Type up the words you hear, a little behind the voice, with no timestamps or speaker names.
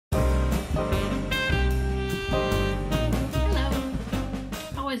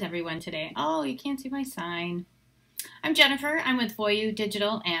is everyone today? Oh, you can't see my sign. I'm Jennifer. I'm with Voiyoo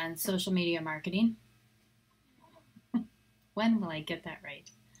Digital and Social Media Marketing. When will I get that right?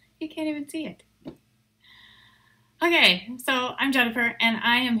 You can't even see it. Okay, so I'm Jennifer, and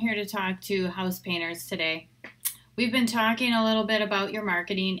I am here to talk to house painters today. We've been talking a little bit about your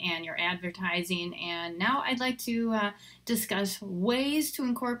marketing and your advertising, and now I'd like to discuss ways to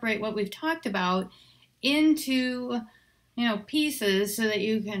incorporate what we've talked about into pieces so that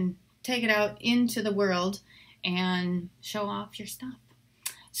you can take it out into the world and show off your stuff.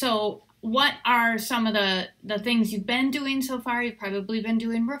 So what are some of the things you've been doing so far? You've probably been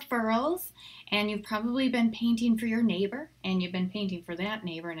doing referrals, and you've probably been painting for your neighbor, and you've been painting for that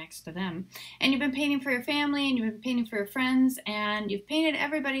neighbor next to them, and you've been painting for your family, and you've been painting for your friends, and you've painted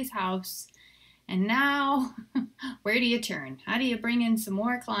everybody's house. And now, where do you turn? How do you bring in some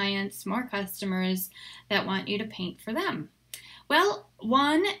more clients, more customers that want you to paint for them? Well,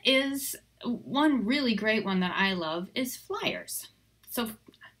 one really great one that I love is flyers. So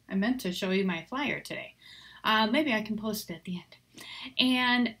I meant to show you my flyer today. Maybe I can post it at the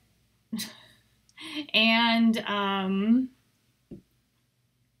end.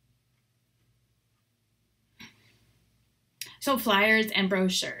 So flyers and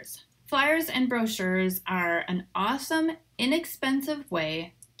brochures. Flyers and brochures are an awesome, inexpensive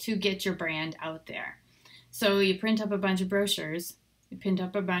way to get your brand out there. So you print up a bunch of brochures, you print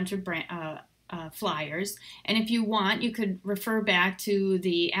up a bunch of flyers, and if you want, you could refer back to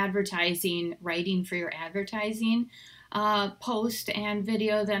the advertising, writing for your advertising post and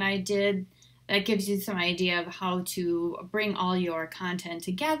video that I did. That gives you some idea of how to bring all your content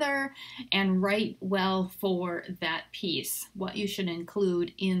together and write well for that piece, what you should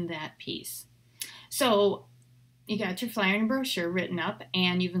include in that piece. So you got your flyer and brochure written up,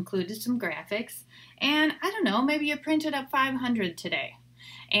 and you've included some graphics, and I don't know, maybe you printed up 500 today,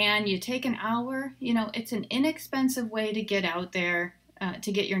 and you take an hour. It's an inexpensive way to get out there,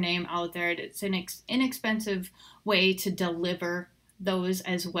 to get your name out there. It's an inexpensive way to deliver those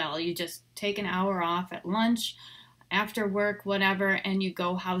as well. You just take an hour off at lunch, after work, whatever, and you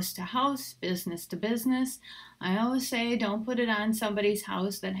go house to house, business to business. I always say don't put it on somebody's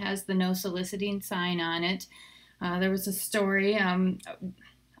house that has the no soliciting sign on it. There was a story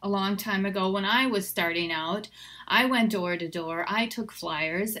a long time ago when I was starting out. I went door to door, I took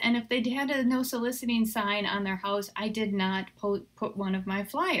flyers, and if they had a no soliciting sign on their house, I did not put one of my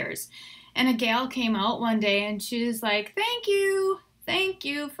flyers. And a gal came out one day and she was like, Thank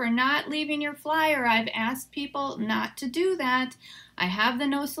you for not leaving your flyer. I've asked people not to do that. I have the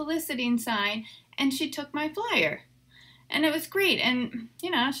no soliciting sign," and she took my flyer. And it was great. And, she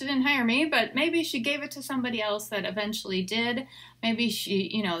didn't hire me, but maybe she gave it to somebody else that eventually did. Maybe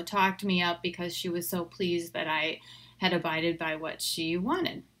she, talked me up because she was so pleased that I had abided by what she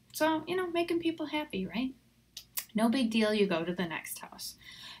wanted. So, making people happy, right? No big deal. You go to the next house.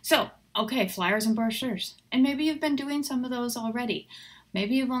 So, okay, flyers and brochures. And maybe you've been doing some of those already.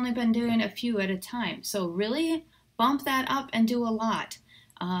 Maybe you've only been doing a few at a time. So really bump that up and do a lot.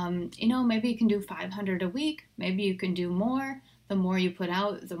 Maybe you can do 500 a week. Maybe you can do more. The more you put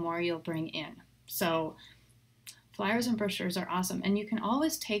out, the more you'll bring in. So flyers and brochures are awesome. And you can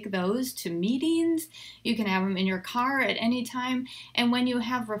always take those to meetings. You can have them in your car at any time. And when you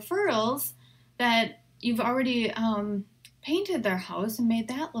have referrals that you've already painted their house and made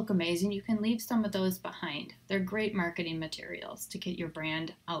that look amazing, you can leave some of those behind. They're great marketing materials to get your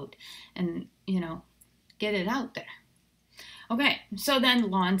brand out and, get it out there. Okay, so then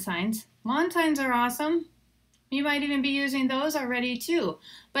lawn signs. Lawn signs are awesome. You might even be using those already too.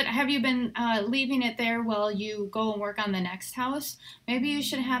 But have you been leaving it there while you go and work on the next house? Maybe you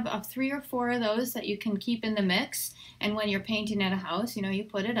should have 3 or 4 of those that you can keep in the mix. And when you're painting at a house, you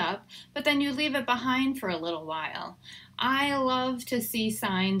put it up, but then you leave it behind for a little while. I love to see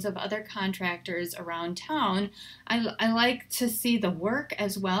signs of other contractors around town. I like to see the work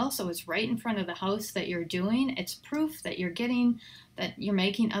as well, so it's right in front of the house that you're doing. It's proof that you're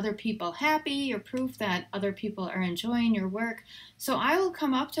making other people happy. You're proof that other people are enjoying your work. So I will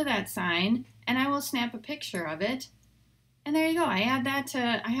come up to that sign and I will snap a picture of it. And there you go. I add that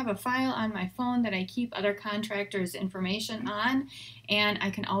I have a file on my phone that I keep other contractors' information on, and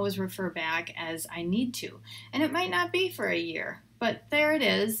I can always refer back as I need to. And it might not be for a year, but there it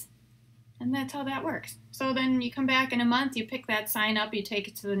is. And that's how that works. So then you come back in a month, you pick that sign up, you take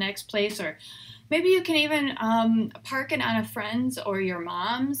it to the next place, or maybe you can even park it on a friend's or your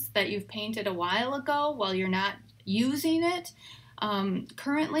mom's that you've painted a while ago while you're not using it.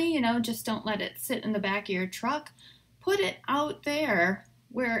 Currently, just don't let it sit in the back of your truck. Put it out there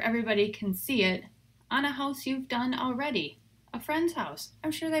where everybody can see it on a house you've done already. a friend's house.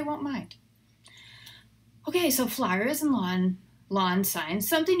 I'm sure they won't mind. Okay, so flyers and lawn signs,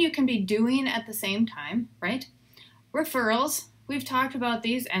 something you can be doing at the same time, right? Referrals, we've talked about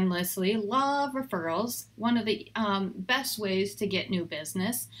these endlessly. Love referrals, one of the best ways to get new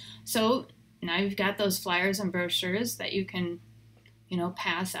business. So now you've got those flyers and brochures that you can,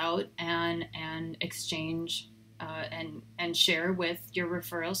 pass out and exchange and share with your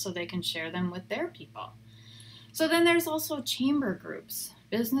referrals so they can share them with their people. So then there's also chamber groups,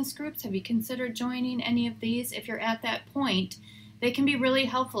 business groups. Have you considered joining any of these? If you're at that point, they can be really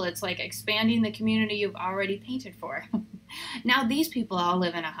helpful. It's like expanding the community you've already painted for. Now these people all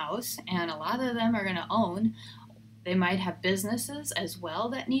live in a house, and a lot of them are going to own. They might have businesses as well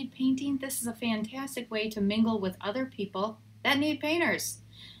that need painting. This is a fantastic way to mingle with other people that need painters.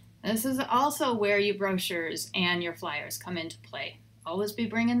 This is also where your brochures and your flyers come into play. Always be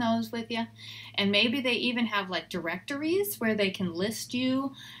bringing those with you. And maybe they even have like directories where they can list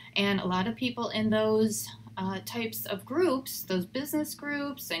you. And a lot of people in those types of groups, those business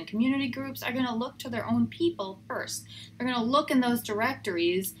groups and community groups, are going to look to their own people first. They're going to look in those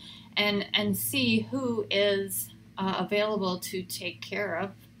directories and see who is available to take care of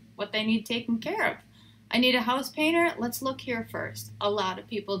what they need taken care of. I need a house painter. Let's look here first. A lot of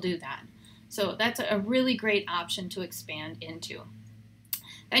people do that. So that's a really great option to expand into.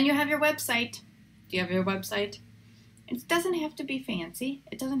 Then you have your website. Do you have your website? It doesn't have to be fancy.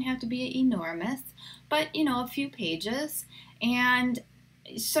 It doesn't have to be enormous, but a few pages and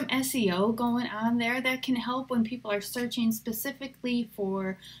some SEO going on there that can help when people are searching specifically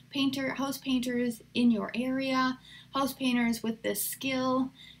for house painters in your area, house painters with this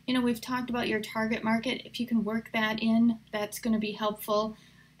skill. We've talked about your target market. If you can work that in, that's going to be helpful.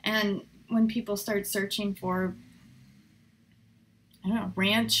 And when people start searching for,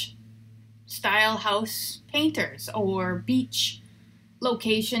 ranch style house painters or beach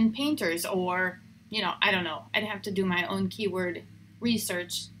location painters, or, I don't know. I'd have to do my own keyword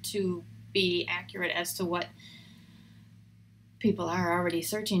research to be accurate as to what people are already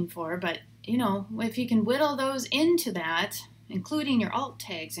searching for. But, if you can whittle those into that, including your alt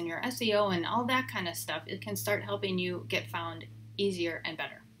tags and your SEO and all that kind of stuff, it can start helping you get found easier and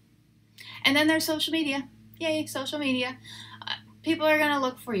better. And then there's social media. Yay, social media. People are going to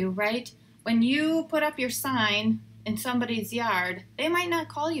look for you, right? When you put up your sign in somebody's yard, they might not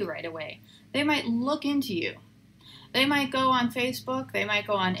call you right away. They might look into you. They might go on Facebook. They might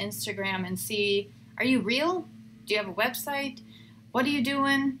go on Instagram and see, are you real? Do you have a website? What are you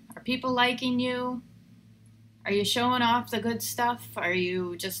doing? Are people liking you? Are you showing off the good stuff? Are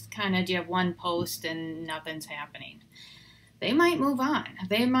you just do you have one post and nothing's happening? They might move on.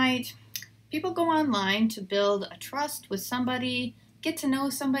 People go online to build a trust with somebody, get to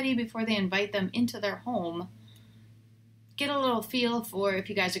know somebody before they invite them into their home. Get a little feel for if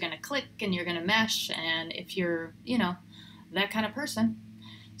you guys are going to click and you're going to mesh, and if you're, that kind of person.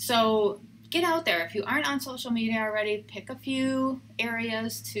 So get out there. If you aren't on social media already, pick a few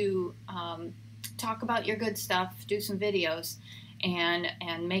areas to talk about your good stuff, do some videos, and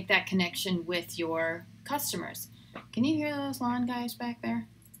make that connection with your customers. Can you hear those lawn guys back there?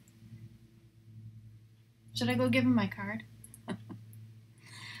 Should I go give them my card?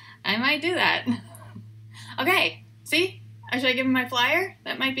 I might do that. Okay, see? Should I give them my flyer?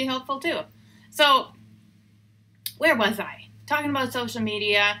 That might be helpful too. So, where was I? Talking about social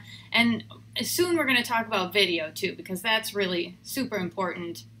media, and soon we're going to talk about video too, because that's really super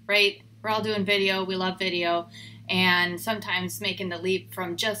important, right? We're all doing video, we love video, and sometimes making the leap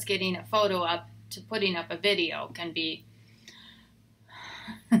from just getting a photo up to putting up a video can be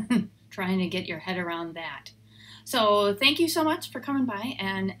trying to get your head around that. So thank you so much for coming by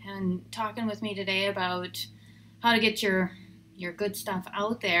and talking with me today about how to get your good stuff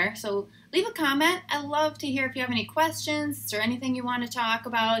out there. So leave a comment. I'd love to hear if you have any questions or anything you want to talk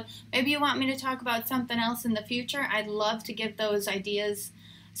about. Maybe you want me to talk about something else in the future. I'd love to give those ideas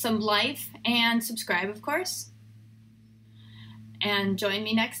some life, and subscribe, of course. And join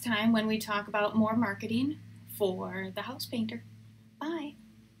me next time when we talk about more marketing for the house painter. Bye.